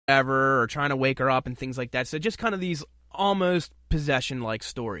ever, or trying to wake her up and things like that. So just kind of these almost possession-like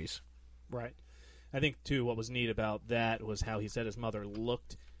stories. Right. I think, too, what was neat about that was how he said his mother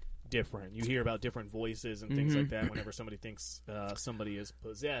looked different. You hear about different voices and things like that whenever somebody thinks somebody is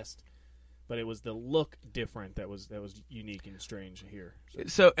possessed. But it was the look different that was unique and strange here.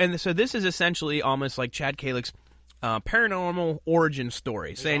 So this is essentially almost like Chad Calek's paranormal origin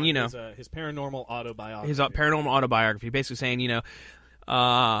story, saying, his paranormal autobiography. His paranormal autobiography, basically saying,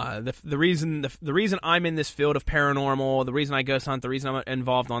 the reason I'm in this field of paranormal, the reason I ghost hunt, the reason I'm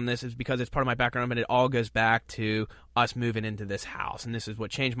involved on this is because it's part of my background, but it all goes back to us moving into this house, and this is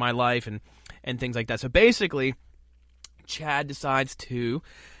what changed my life, and things like that. So basically, Chad decides to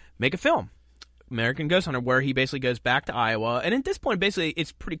make a film, American Ghost Hunter, where he basically goes back to Iowa, and at this point, basically,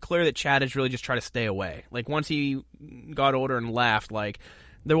 it's pretty clear that Chad is really just trying to stay away. Like, once he got older and left, like,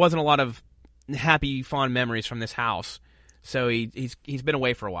 there wasn't a lot of happy, fond memories from this house. So he's been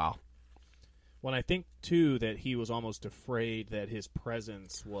away for a while. Well, I think, too, that he was almost afraid that his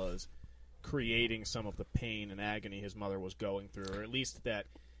presence was creating some of the pain and agony his mother was going through, or at least that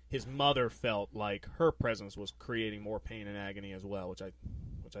his mother felt like her presence was creating more pain and agony as well, which I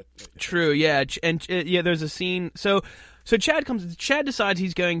True, yeah, and there's a scene. So Chad decides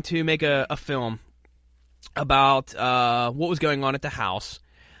he's going to make a film about what was going on at the house.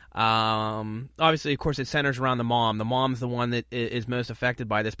 Obviously, of course, it centers around the mom. The mom's the one that is most affected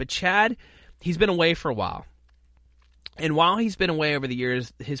by this. But Chad, he's been away for a while. And while he's been away over the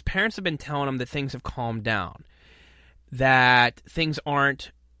years, his parents have been telling him that things have calmed down, that things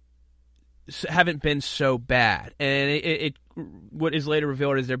haven't been so bad. And what is later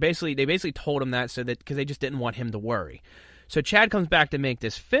revealed is they basically told him that because they just didn't want him to worry. So Chad comes back to make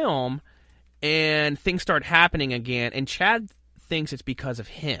this film, and things start happening again. And Chad thinks it's because of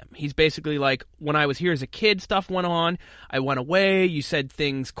him. He's basically like, when I was here as a kid, stuff went on. I went away. You said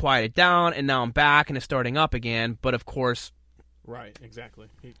things quieted down, and now I'm back, and it's starting up again. But of course, right, exactly.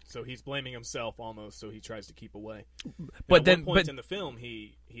 So he's blaming himself almost. So he tries to keep away. But at one point in the film,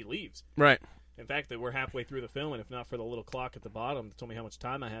 he leaves. Right. In fact, that we're halfway through the film, and if not for the little clock at the bottom that told me how much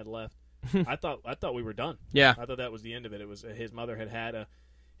time I had left, I thought we were done. Yeah. I thought that was the end of it. It was his mother had an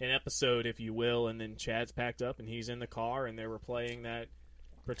episode, if you will, and then Chad's packed up and he's in the car, and they were playing that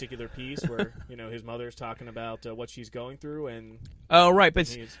particular piece where his mother's talking about what she's going through, and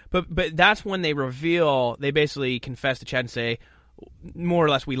but that's when they basically confess to Chad and say, more or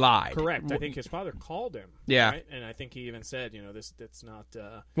less, we lied. Correct. I think his father called him. Yeah. Right? And I think he even said, that's not.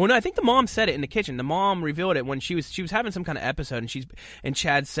 Well, no, I think the mom said it in the kitchen. The mom revealed it when she was having some kind of episode, and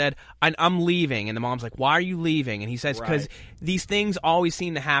Chad said, "I'm leaving," and the mom's like, "Why are you leaving?" And he says, "Because these things always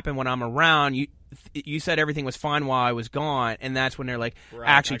seem to happen when I'm around. You said everything was fine while I was gone," and that's when they're like,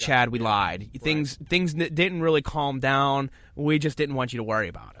 "Actually, Chad, we lied. Things didn't really calm down. We just didn't want you to worry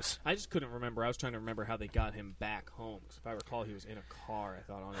about us." I just couldn't remember. I was trying to remember how they got him back home. Because if I recall, he was in a car, I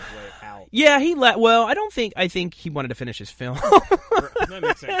thought, on his way out. Yeah, I think he wanted to finish his film. That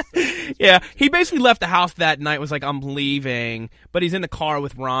makes sense. Yeah, he basically left the house that night. Was like, "I'm leaving," but he's in the car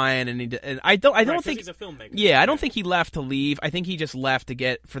with Ryan, and I don't think he's a filmmaker. Yeah, I don't think he left to leave. I think he just left to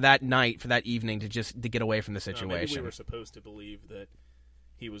get for that evening to get away from the situation. Maybe we were supposed to believe that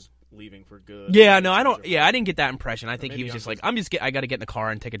he was leaving for good. Yeah, no, I don't. Yeah, I didn't get that impression. I think he was just like, I got to get in the car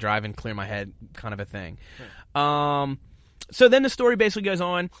and take a drive and clear my head, kind of a thing. So then the story basically goes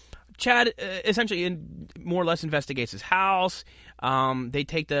on. Chad essentially more or less investigates his house. They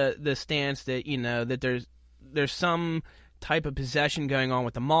take the stance that that there's some type of possession going on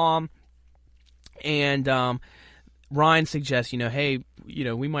with the mom, and Ryan suggests, hey,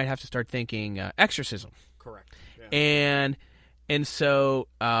 we might have to start thinking exorcism. Correct. Yeah. And so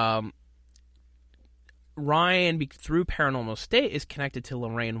Ryan, through Paranormal State, is connected to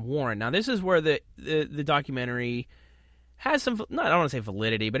Lorraine Warren. Now, this is where the documentary has some, I don't want to say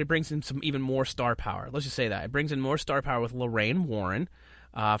validity, but it brings in some even more star power. Let's just say that. It brings in more star power with Lorraine Warren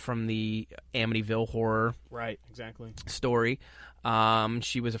from the Amityville horror story.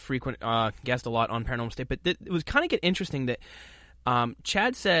 She was a frequent guest a lot on Paranormal State, but it was kind of get interesting that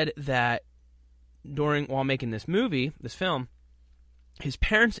Chad said that while making this film, his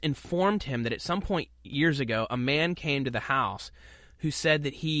parents informed him that at some point years ago, a man came to the house who said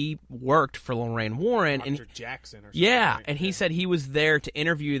that he worked for Lorraine Warren. Dr. Jackson or something. Yeah, and he said he was there to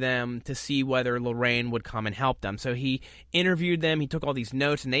interview them to see whether Lorraine would come and help them. So he interviewed them, he took all these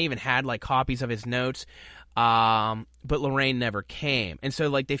notes, and they even had copies of his notes, but Lorraine never came. And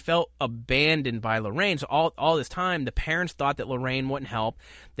so they felt abandoned by Lorraine. So all this time, the parents thought that Lorraine wouldn't help.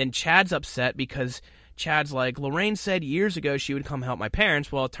 Then Chad's upset because Chad's like, Lorraine said years ago she would come help my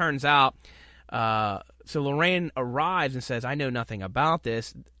parents. Well, it turns out So Lorraine arrives and says, I know nothing about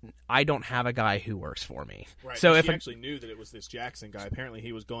this. I don't have a guy who works for me. Right. So she actually knew that it was this Jackson guy. Apparently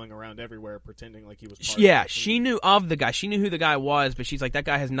he was going around everywhere pretending like he was part yeah, of the she knew of the guy. She knew who the guy was, but she's like, that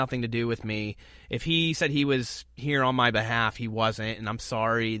guy has nothing to do with me. If he said he was here on my behalf, he wasn't, and I'm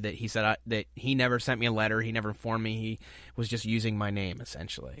sorry that he said that he never sent me a letter. He never informed me. He was just using my name,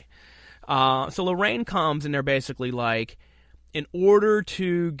 essentially. So Lorraine comes, and they're basically like, in order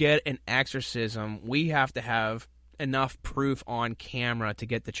to get an exorcism, we have to have enough proof on camera to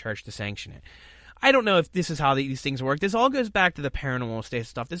get the church to sanction it. I don't know if this is how these things work. This all goes back to the paranormal state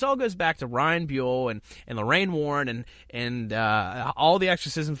stuff. This all goes back to Ryan Buell and Lorraine Warren and all the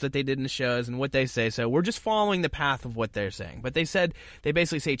exorcisms that they did in the shows and what they say. So we're just following the path of what they're saying. But they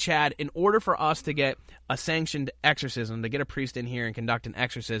basically say, Chad, in order for us to get a sanctioned exorcism, to get a priest in here and conduct an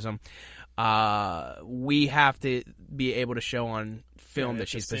exorcism, we have to be able to show on film that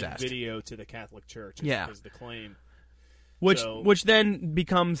she's possessed. Video to the Catholic Church is the claim. Which then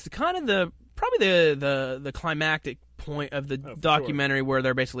becomes kind of probably the climactic point of the documentary, where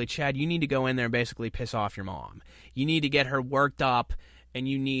they're basically, Chad, you need to go in there and basically piss off your mom. You need to get her worked up, and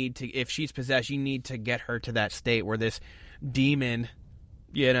you need to, if she's possessed, you need to get her to that state where this demon,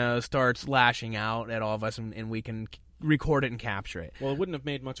 starts lashing out at all of us, and we can record it and capture it. Well, it wouldn't have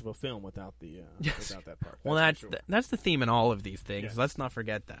made much of a film without that part. Well, that's the theme in all of these things. Yes. Let's not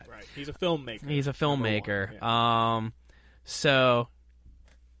forget that. Right. He's a filmmaker. Yeah. So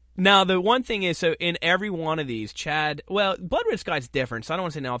now the one thing is, so in every one of these, Chad, Blood Red Sky's different, so I don't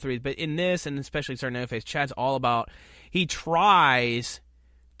want to say in all three, but in this, and especially Sir No Face, Chad's all about, he tries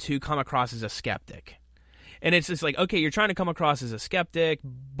to come across as a skeptic. And it's just like, okay, you're trying to come across as a skeptic,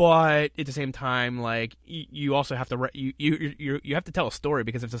 but at the same time, like, you also have to you have to tell a story,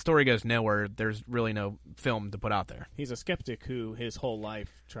 because if the story goes nowhere, there's really no film to put out there. He's a skeptic who his whole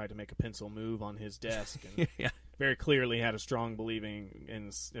life tried to make a pencil move on his desk, and very clearly had a strong belief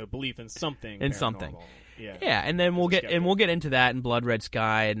in something. In paranormal. Something. Yeah. And then we'll get into that in Blood Red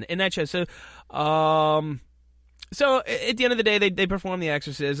Sky and that show. So, so at the end of the day, they perform the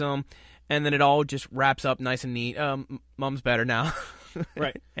exorcism. And then it all just wraps up nice and neat. Mom's better now.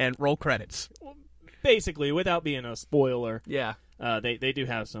 Right. And roll credits. Well, basically, without being a spoiler, yeah, they do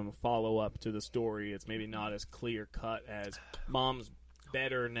have some follow-up to the story. It's maybe not as clear-cut as Mom's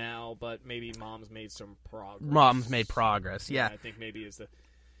better now, but maybe Mom's made some progress. Mom's made progress, yeah. I think maybe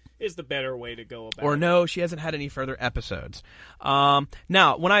is the better way to go about it. Or no, she hasn't had any further episodes. Now,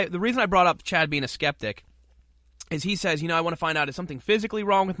 the reason I brought up Chad being a skeptic is he says, I want to find out, is something physically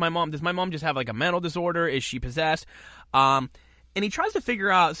wrong with my mom? Does my mom just have like a mental disorder? Is she possessed? And he tries to figure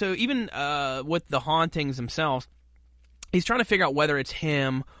out, so even with the hauntings themselves, he's trying to figure out whether it's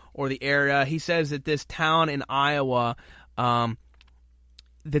him or the area. He says that this town in Iowa, that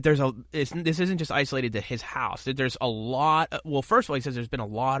this isn't just isolated to his house. That there's a lot. Well, first of all, he says there's been a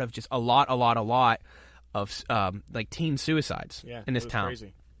lot of like teen suicides in this town.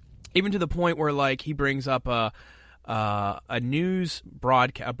 Crazy. Even to the point where, like, he brings up a news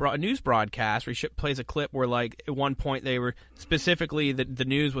broadcast where he plays a clip where, like, at one point they were specifically the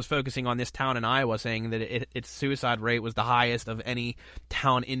news was focusing on this town in Iowa, saying that its suicide rate was the highest of any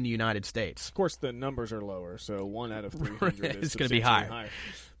town in the United States. Of course, the numbers are lower, so 1 out of 300 is going to be higher.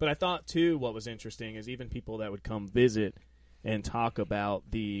 But I thought too, what was interesting is even people that would come visit and talk about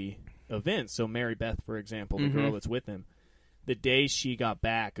the events. So Mary Beth, for example, the girl that's with him. The day she got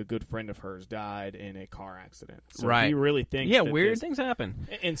back, a good friend of hers died in a car accident. So he really thinks that weird things happen.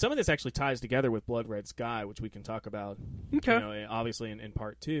 And some of this actually ties together with Blood Red Sky, which we can talk about obviously in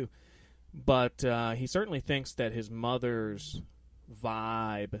part 2. But he certainly thinks that his mother's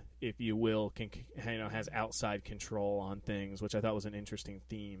vibe, if you will, has outside control on things, which I thought was an interesting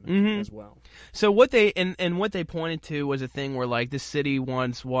theme as well. So what they pointed to was a thing where, like, this city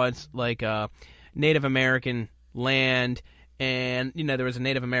once was like a Native American land. And, there was a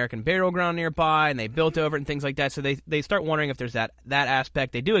Native American burial ground nearby, and they built over it and things like that. So they start wondering if there's that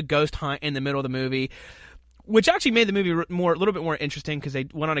aspect. They do a ghost hunt in the middle of the movie, which actually made the movie a little bit more interesting, because they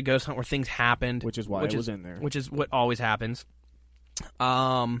went on a ghost hunt where things happened. Which is why it was in there. Which is what always happens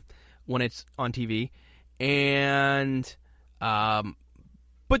when it's on TV. And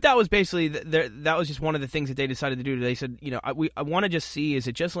but that was basically that was just one of the things that they decided to do. They said, I want to just see, is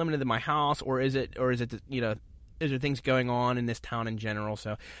it just limited to my house, or is it is there things going on in this town in general?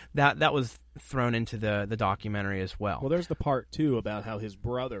 So that was thrown into the documentary as well. Well, there's the part too about how his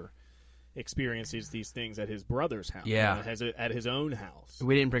brother experiences these things at his brother's house. Yeah, at his own house.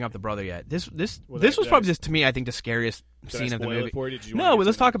 We didn't bring up the brother yet. This was probably just, to me, I think, the scariest scene of the movie. Did you no,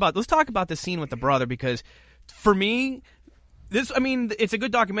 let's talk about this scene with the brother, because for me, it's a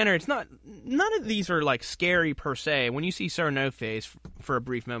good documentary. It's not. None of these are like scary per se. When you see Sir No Face for a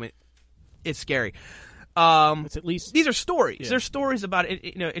brief moment, it's scary. It's at least these are stories. Yeah. They're stories about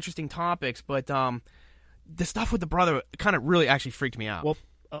interesting topics, but the stuff with the brother kind of really actually freaked me out. Well,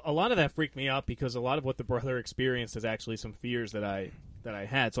 a lot of that freaked me out because a lot of what the brother experienced is actually some fears that I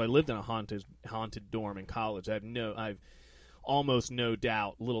had. So I lived in a haunted dorm in college. I've almost no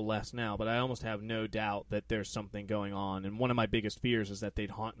doubt, a little less now, but I almost have no doubt that there's something going on. And one of my biggest fears is that they'd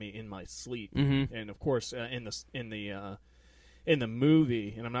haunt me in my sleep. Mm-hmm. And of course, in the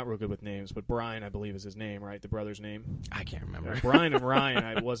movie, and I'm not real good with names, but Brian, I believe, is his name, right? The brother's name. I can't remember. Brian and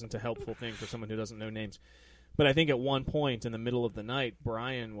Ryan wasn't a helpful thing for someone who doesn't know names. But I think at one point in the middle of the night,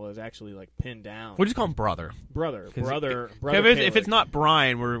 Brian was actually like pinned down. We'll just call him brother. Brother. If it's not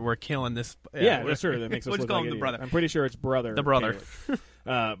Brian, we're killing this. Yeah, that's true. That makes us we'll look just call like him the idiots. brother. I'm pretty sure it's brother. The brother.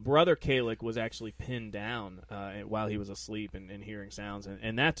 Brother Calek was actually pinned down while he was asleep and hearing sounds,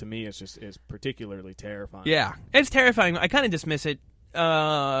 and that to me is particularly terrifying. Yeah, it's terrifying. I kind of dismiss it.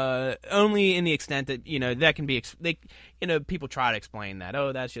 Only in the extent that that can be people try to explain that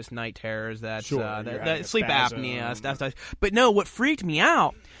that's just night terrors, that's sure, that sleep apnea stuff. But no, what freaked me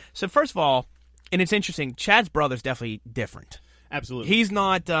out. So first of all, and it's interesting, Chad's brother's definitely different. Absolutely, he's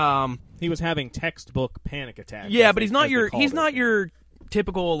not. He was having textbook panic attacks. Yeah, but he's not your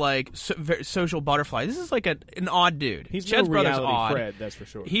typical social butterfly. This is like an odd dude. He's Chad's no brother's reality odd. Fred, that's for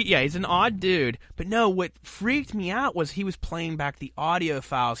sure. He's an odd dude. But no, what freaked me out was he was playing back the audio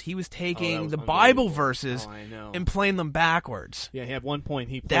files. He was taking the Bible verses and playing them backwards. Yeah, at one point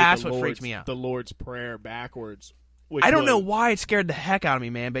he played That's what freaked me out. The Lord's Prayer backwards. I don't know why it scared the heck out of me,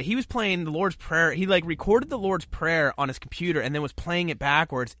 man, but he was playing the Lord's Prayer. He recorded the Lord's Prayer on his computer and then was playing it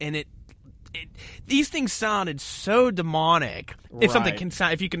backwards, and these things sounded so demonic. Right. If something can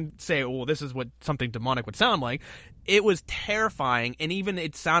sound, if you can say, "Oh, this is what something demonic would sound like," it was terrifying, and even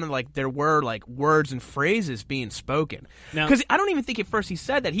it sounded like there were words and phrases being spoken. Because I don't even think at first he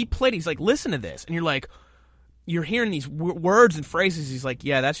said that. He played. He's like, "Listen to this," and you're hearing these words and phrases. He's like,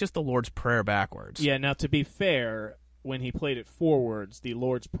 "Yeah, that's just the Lord's Prayer backwards." Yeah. Now, to be fair, when he played it forwards, the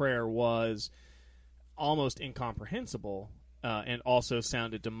Lord's Prayer was almost incomprehensible. And also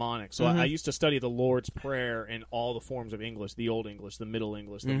sounded demonic. So I used to study the Lord's Prayer in all the forms of English, the Old English, the Middle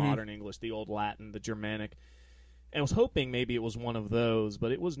English, the Modern English, the Old Latin, the Germanic. And I was hoping maybe it was one of those,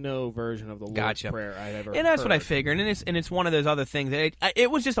 but it was no version of the Lord's Prayer I'd ever heard. And that's what I figured. And it's one of those other things that it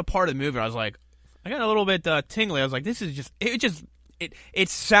was just a part of the movie. I was like, I got a little bit tingly. I was like, this is just it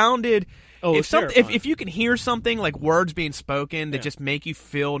sounded. Oh, if you can hear something like words being spoken that just make you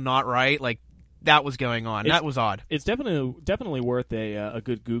feel not right, that was going on. That was odd. It's definitely worth a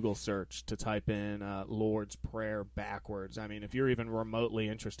good Google search to type in Lord's Prayer backwards. I mean, if you're even remotely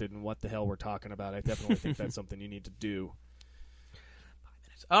interested in what the hell we're talking about, I definitely think that's something you need to do. 5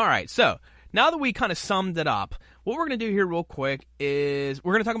 minutes. All right, so now that we kind of summed it up, what we're going to do here real quick is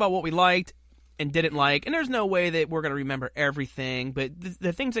we're going to talk about what we liked and didn't like, and there's no way that we're going to remember everything, but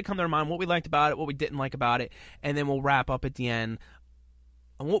the things that come to our mind, what we liked about it, what we didn't like about it, and then we'll wrap up at the end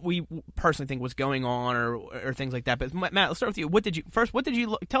on what we personally think was going on or things like that. But Matt, let's start with you. What did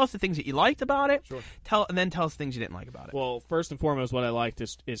you tell us the things that you liked about it? Sure. And then tell us the things you didn't like about it. Well, first and foremost, what I liked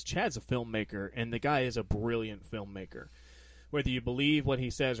is Chad's a filmmaker, and the guy is a brilliant filmmaker. Whether you believe what he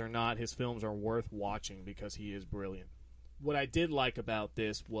says or not, his films are worth watching because he is brilliant. What I did like about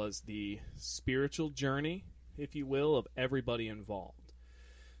this was the spiritual journey, if you will, of everybody involved.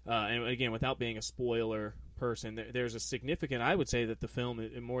 And again, without being a spoiler person, there's a significant, I would say that the film,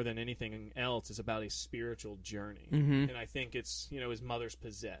 more than anything else, is about a spiritual journey. And I think it's, his mother's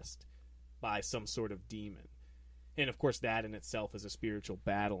possessed by some sort of demon. And of course that in itself is a spiritual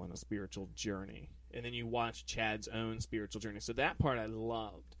battle and a spiritual journey. And then you watch Chad's own spiritual journey. So that part I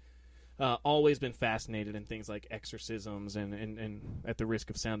loved. Always been fascinated in things like exorcisms and at the risk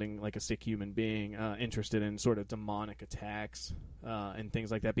of sounding like a sick human being, interested in sort of demonic attacks and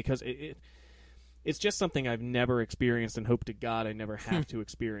things like that, because it's just something I've never experienced and hope to God I never have to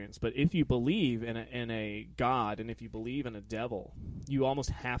experience. But if you believe in a God and if you believe in a devil, you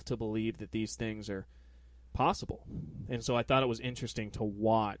almost have to believe that these things are possible. And so I thought it was interesting to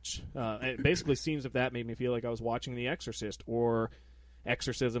watch. Basically, scenes of that made me feel like I was watching The Exorcist or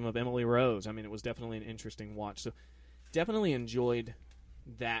Exorcism of Emily Rose. I mean, it was definitely an interesting watch. So definitely enjoyed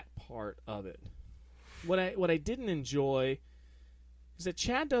that part of it. What I didn't enjoy is that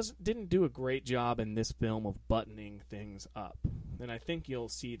Chad didn't do a great job in this film of buttoning things up. And I think you'll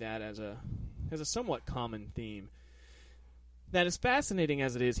see that as a somewhat common theme. that as fascinating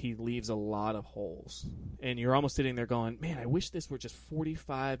as it is, he leaves a lot of holes. And you're almost sitting there going, man, I wish this were just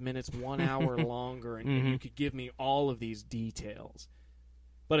 45 minutes, 1 hour longer, and you could give me all of these details.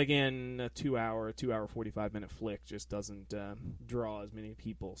 But again, a 2 hour, 45-minute flick just doesn't draw as many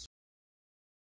people.